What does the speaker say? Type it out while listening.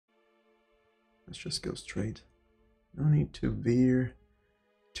Let's just go straight. No need to veer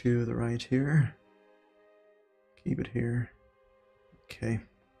to the right here. Keep it here. Okay.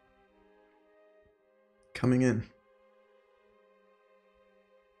 Coming in.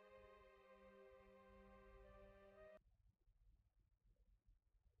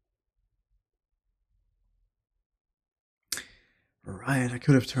 Right, I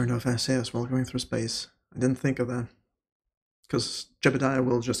could have turned off SAS while going through space. I didn't think of that. Because Jebediah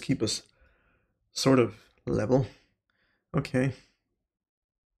will just keep us sort of level. Okay.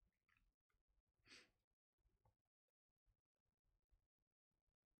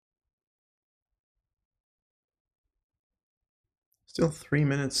 Still 3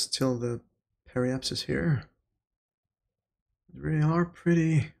 minutes till the periapsis here. They really are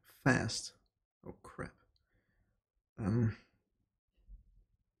pretty fast. Oh crap.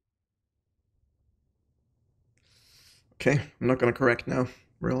 Okay, I'm not gonna correct now.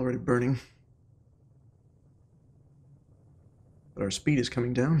 We're already burning. But our speed is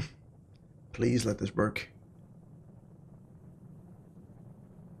coming down. Please let this work.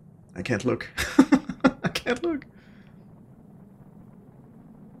 I can't look. I can't look.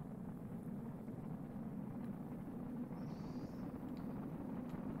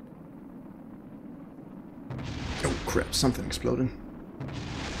 Oh crap, something exploded.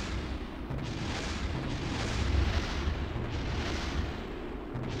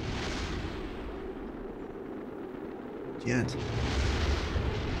 Yet.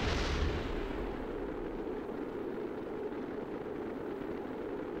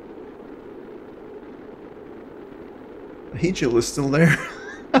 The heat shield is still there.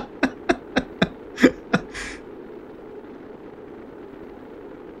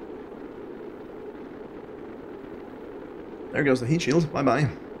 There goes the heat shield. Bye-bye.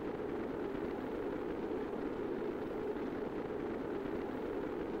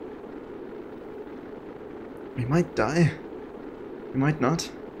 We might die. We might not.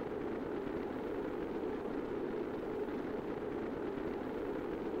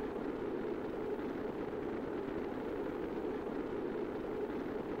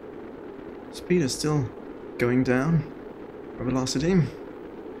 Speed is still going down. Our velocity.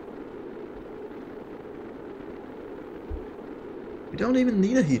 We don't even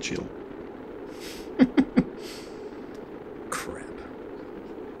need a heat shield. Crap.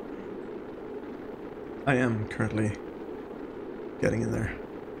 I am currently getting in there.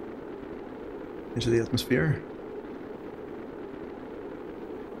 Into the atmosphere.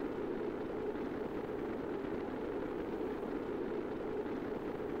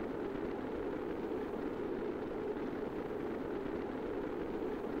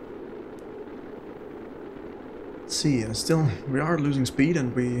 See, we are losing speed,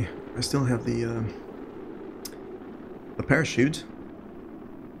 and I still have the parachute,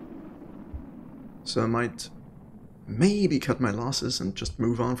 so I might maybe cut my losses and just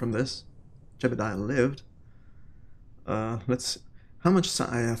move on from this. Jebediah lived. Let's. How much?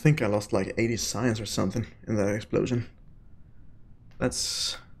 I think I lost like 80 science or something in that explosion.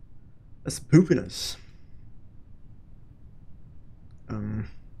 That's poopiness.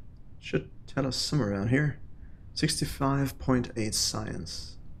 Should tell us somewhere around here. 65.8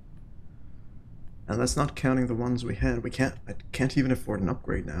 science. And that's not counting the ones we had. I can't even afford an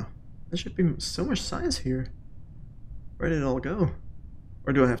upgrade now. There should be so much science here. Where did it all go?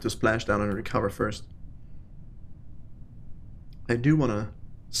 Or do I have to splash down and recover first? I do want to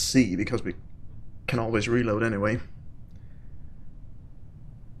see, because we can always reload anyway.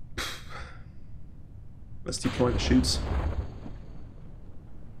 Let's deploy the chutes.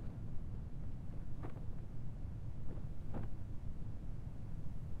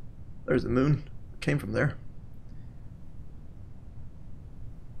 There's the moon. It came from there.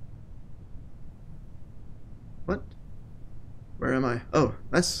 What? Where am I? Oh,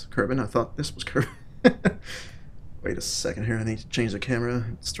 that's Kerbal. I thought this was Kerbal. Wait a second here. I need to change the camera.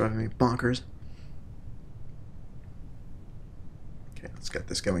 It's driving me bonkers. Okay, let's get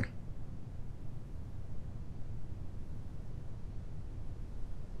this going.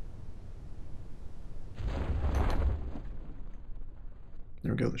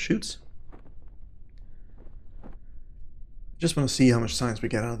 There we go, the chutes. Just want to see how much science we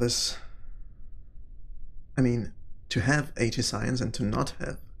get out of this. I mean, to have 80 science and to not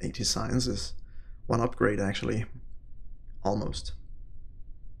have 80 science is one upgrade, actually. Almost.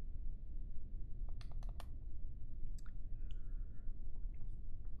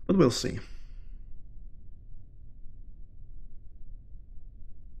 But we'll see.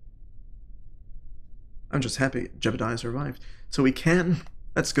 I'm just happy Jebediah survived. So we can,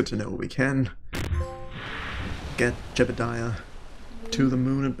 that's good to know, we can get Jebediah To the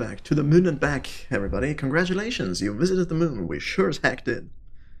moon and back. To the moon and back, everybody. Congratulations, you visited the moon. We sure as heck did.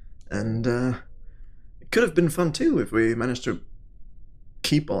 And it could have been fun too if we managed to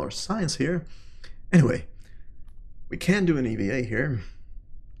keep all our science here. Anyway, we can do an EVA here.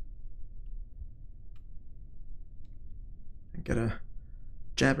 And get a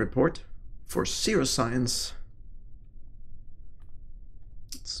jab report for 0 science.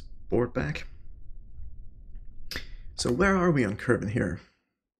 Let's board back. So where are we on Kerbal here?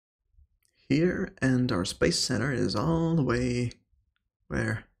 Here, and our space center is all the way...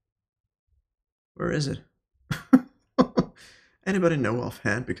 Where is it? Anybody know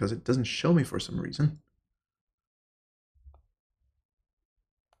offhand, because it doesn't show me for some reason.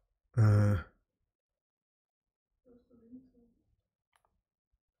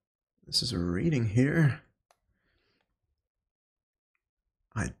 This is a reading here.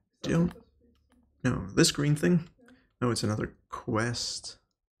 I don't know. This green thing? No, it's another quest.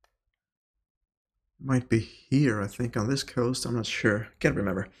 Might be here, I think, on this coast. I'm not sure. Can't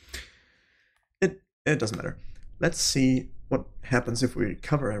remember. It doesn't matter. Let's see what happens if we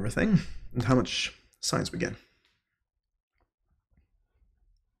cover everything and how much science we get.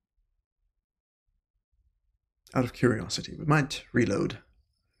 Out of curiosity, we might reload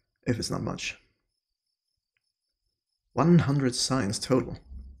if it's not much. 100 science total.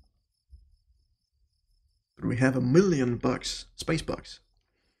 But we have 1,000,000 bucks, space bucks.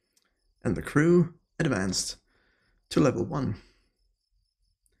 And the crew advanced to level 1.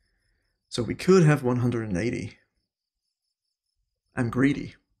 So we could have 180. I'm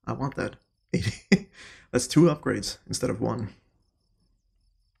greedy. I want that 80. That's 2 upgrades instead of 1.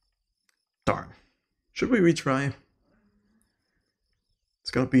 Darn. Should we retry?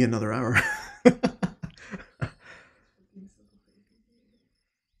 It's gonna be another hour.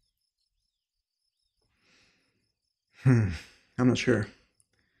 I'm not sure.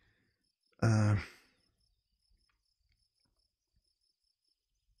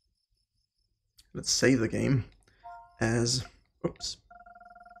 Let's save the game as, oops,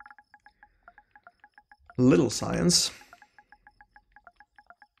 little science.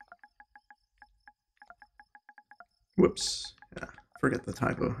 Whoops, yeah, forget the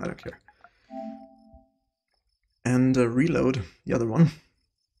typo, I don't care. And reload the other one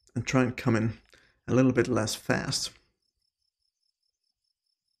and try and come in a little bit less fast.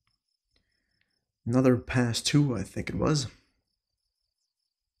 Another pass 2, I think it was.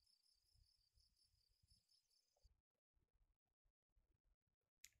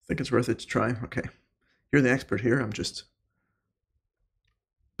 Think it's worth it to try? Okay. You're the expert here, I'm just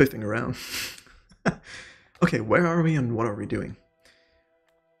biffing around. Okay, where are we and what are we doing?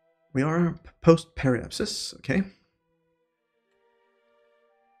 We are post-periapsis, okay.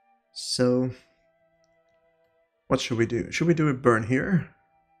 So, what should we do? Should we do a burn here?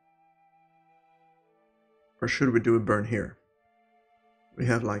 Or should we do a burn here? We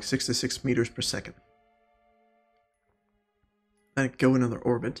have like 66 meters per second. And go another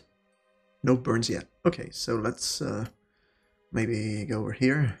orbit. No burns yet. Okay, so let's maybe go over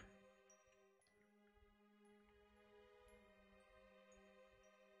here.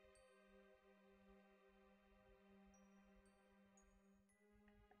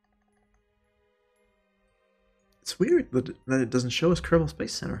 It's weird that it doesn't show us Kerbal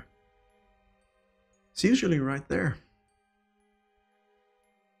Space Center. It's usually right there.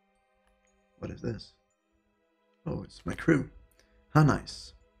 What is this? Oh, it's my crew. How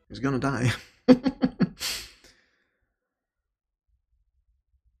nice. He's gonna die.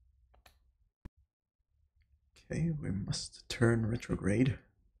 Okay, we must turn retrograde.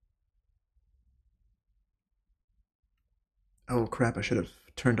 Oh crap, I should have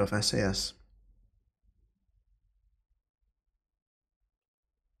turned off SAS.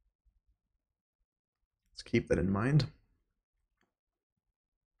 Let's keep that in mind.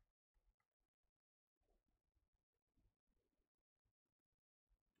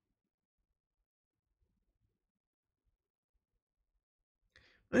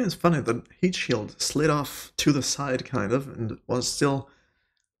 It's funny, the heat shield slid off to the side, kind of, and was still,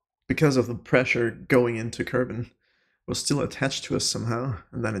 because of the pressure going into Kerbal, was still attached to us somehow,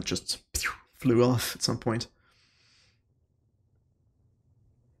 and then it just flew off at some point.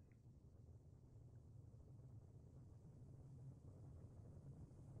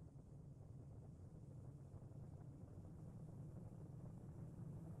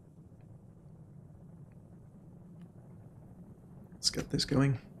 Let's get this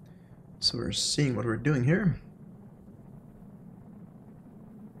going. So we're seeing what we're doing here.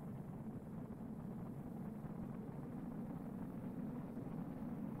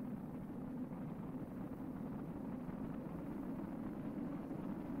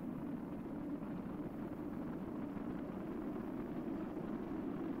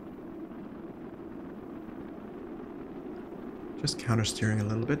 Just counter steering a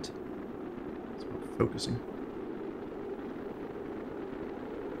little bit. It's about focusing.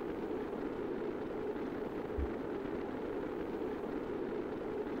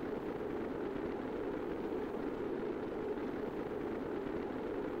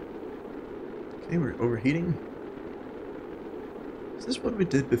 Okay, we're overheating. Is this what we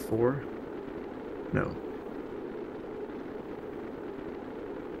did before? No.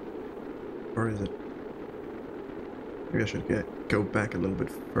 Or is it? Maybe I should go back a little bit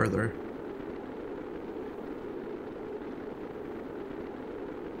further.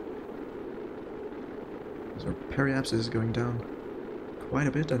 Because our periapsis is going down quite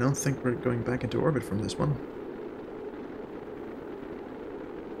a bit. I don't think we're going back into orbit from this one.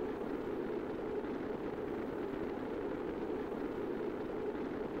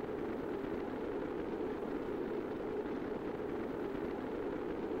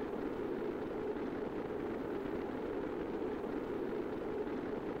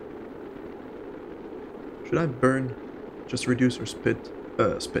 Should I burn? Just reduce our speed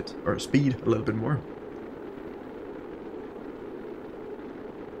a little bit more.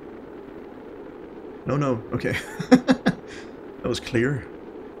 No, okay. That was clear.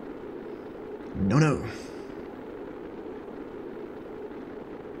 No.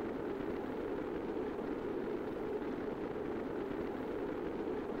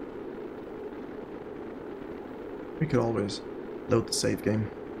 We could always load the save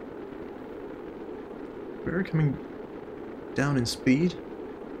game. We're coming down in speed.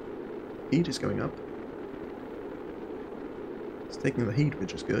 Heat is going up. It's taking the heat,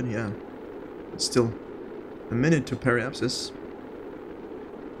 which is good, yeah. But still, a minute to periapsis.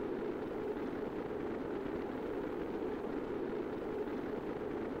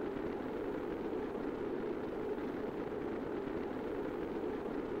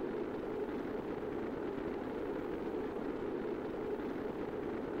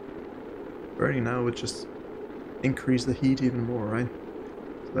 Burning now would just increase the heat even more, right?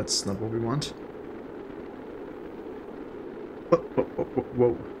 So that's not what we want.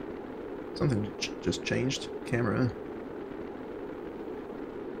 Whoa. Something just changed. Camera.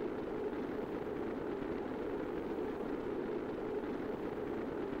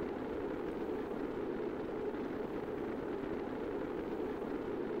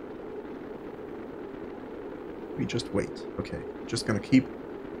 We just wait. Okay, just gonna keep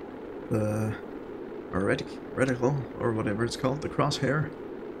the reticle, or whatever it's called, the crosshair,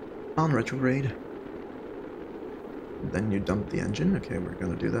 on retrograde. Then you dump the engine. Okay, we're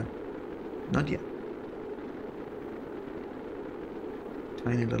gonna do that. Not yet.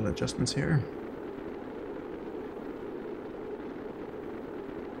 Tiny little adjustments here.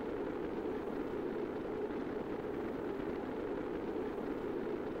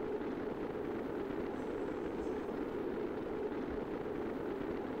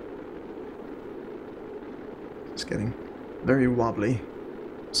 It's getting very wobbly.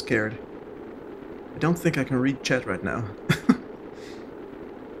 Scared. I don't think I can read chat right now.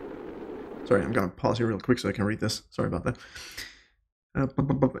 Sorry, I'm gonna pause here real quick so I can read this. Sorry about that.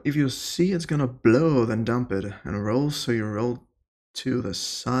 If you see it's gonna blow, then dump it and roll, so you roll to the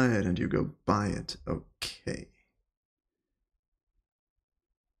side and you go by it. Okay.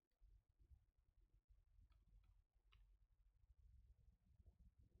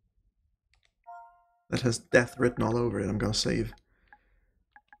 That has death written all over it. I'm gonna save.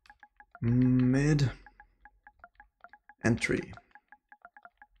 Mid entry.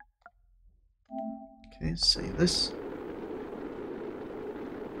 Okay, save this.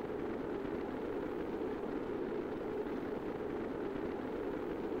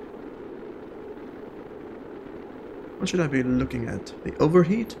 What should I be looking at? The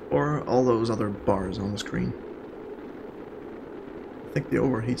overheat or all those other bars on the screen? I think the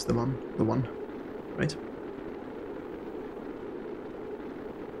overheat's the one, right?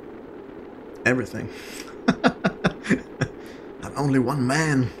 Everything. I'm only one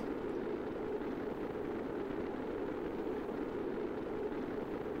man.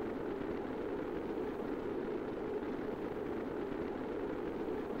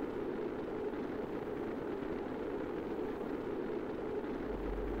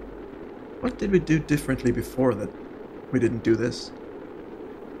 What did we do differently before that we didn't do this?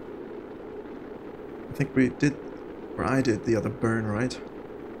 I think we did, or I did the other burn, right?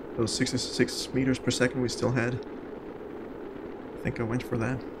 Those 66 meters per second we still had. I think I went for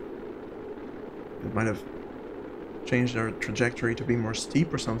that. It might have changed our trajectory to be more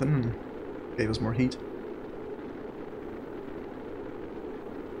steep or something and gave us more heat.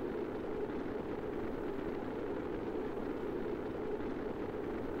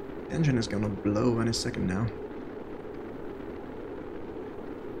 The engine is gonna blow any second now.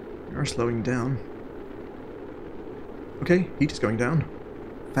 are slowing down. Okay, heat is going down.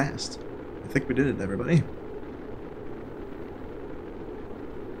 Fast. I think we did it, everybody.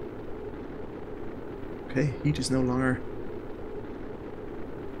 Okay, heat is no longer...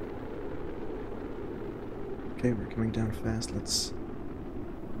 Okay, we're coming down fast. Let's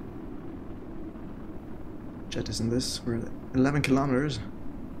jettison this. We're at 11 kilometers.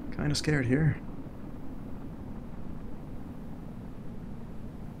 Kind of scared here.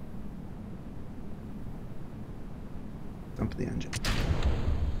 Dump the engine.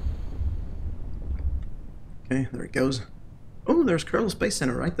 Okay, there it goes. Oh, there's Kerbal Space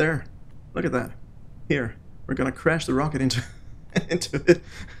Center right there. Look at that. Here, we're gonna crash the rocket into into it.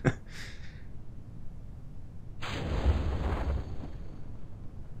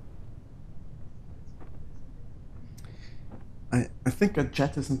 I think I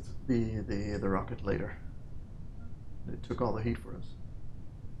jettisoned the rocket later. It took all the heat for us.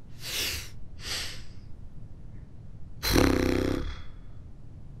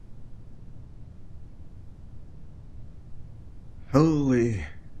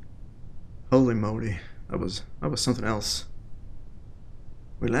 Holy moly, that was something else.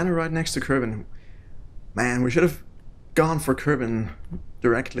 We landed right next to Kerbal. Man, we should have gone for Kerbal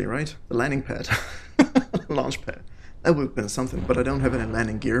directly, right? The landing pad, launch pad. That would have been something, but I don't have any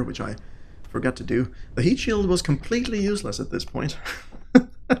landing gear, which I forgot to do. The heat shield was completely useless at this point.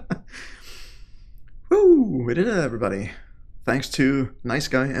 Woo! We did it, everybody. Thanks to nice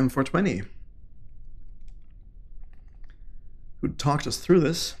guy M420, who talked us through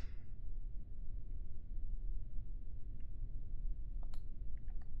this.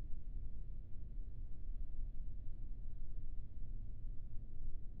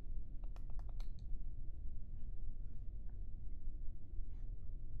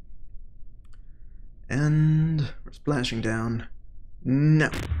 And we're splashing down. No.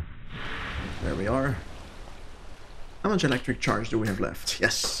 There we are. How much electric charge do we have left?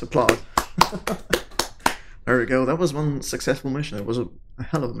 Yes, applaud. There we go. That was one successful mission. It was a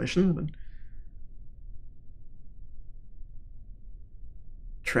hell of a mission, but...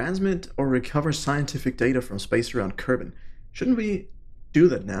 Transmit or recover scientific data from space around Kerbal. Shouldn't we do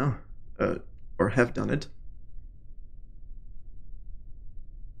that now? Or have done it?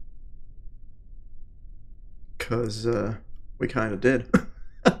 Because we kind of did.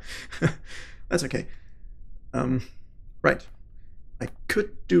 That's okay. Right. I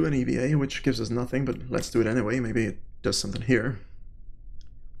could do an EVA, which gives us nothing, but let's do it anyway. Maybe it does something here.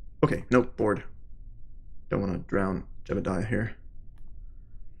 Okay, nope, bored. Don't want to drown Jebediah here.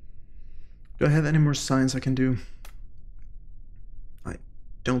 Do I have any more signs I can do? I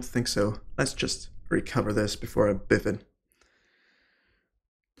don't think so. Let's just recover this before I biff it.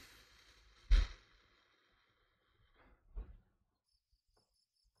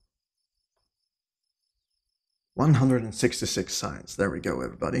 $166 signs. There we go,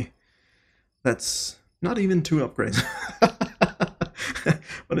 everybody. That's not even 2 upgrades.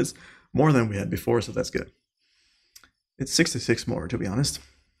 But it's more than we had before, so that's good. It's 66 more, to be honest.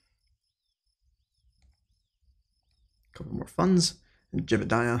 A couple more funds. And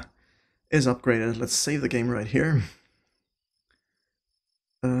Jebediah is upgraded. Let's save the game right here.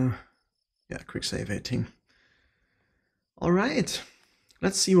 Yeah, quick save 18. All right.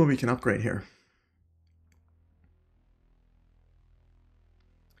 Let's see what we can upgrade here.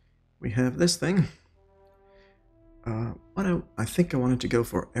 We have this thing. I think I wanted to go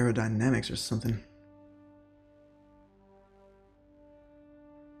for aerodynamics or something.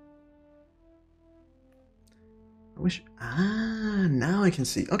 I wish... Ah, now I can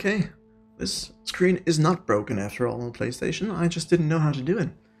see. Okay, this screen is not broken after all on PlayStation. I just didn't know how to do it.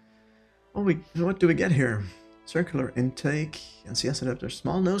 Oh, what do we get here? Circular intake, NCS adapter,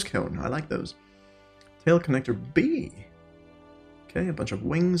 small nose cone. I like those. Tail connector B. Okay, a bunch of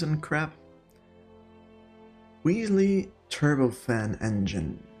wings and crap. Weasley turbofan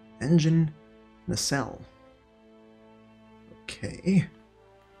engine. Engine nacelle. Okay.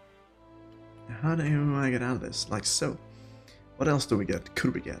 How do I get out of this? Like so. What else do we get?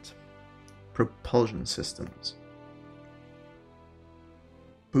 Could we get? Propulsion systems.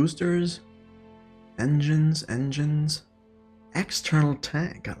 Boosters. Engines. External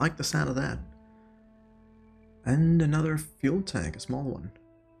tank. I like the sound of that. And another fuel tank, a small one.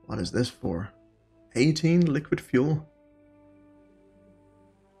 What is this for? 18 liquid fuel.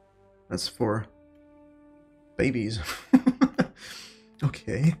 That's for babies.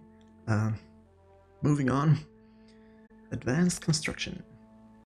 Okay. Moving on. Advanced construction.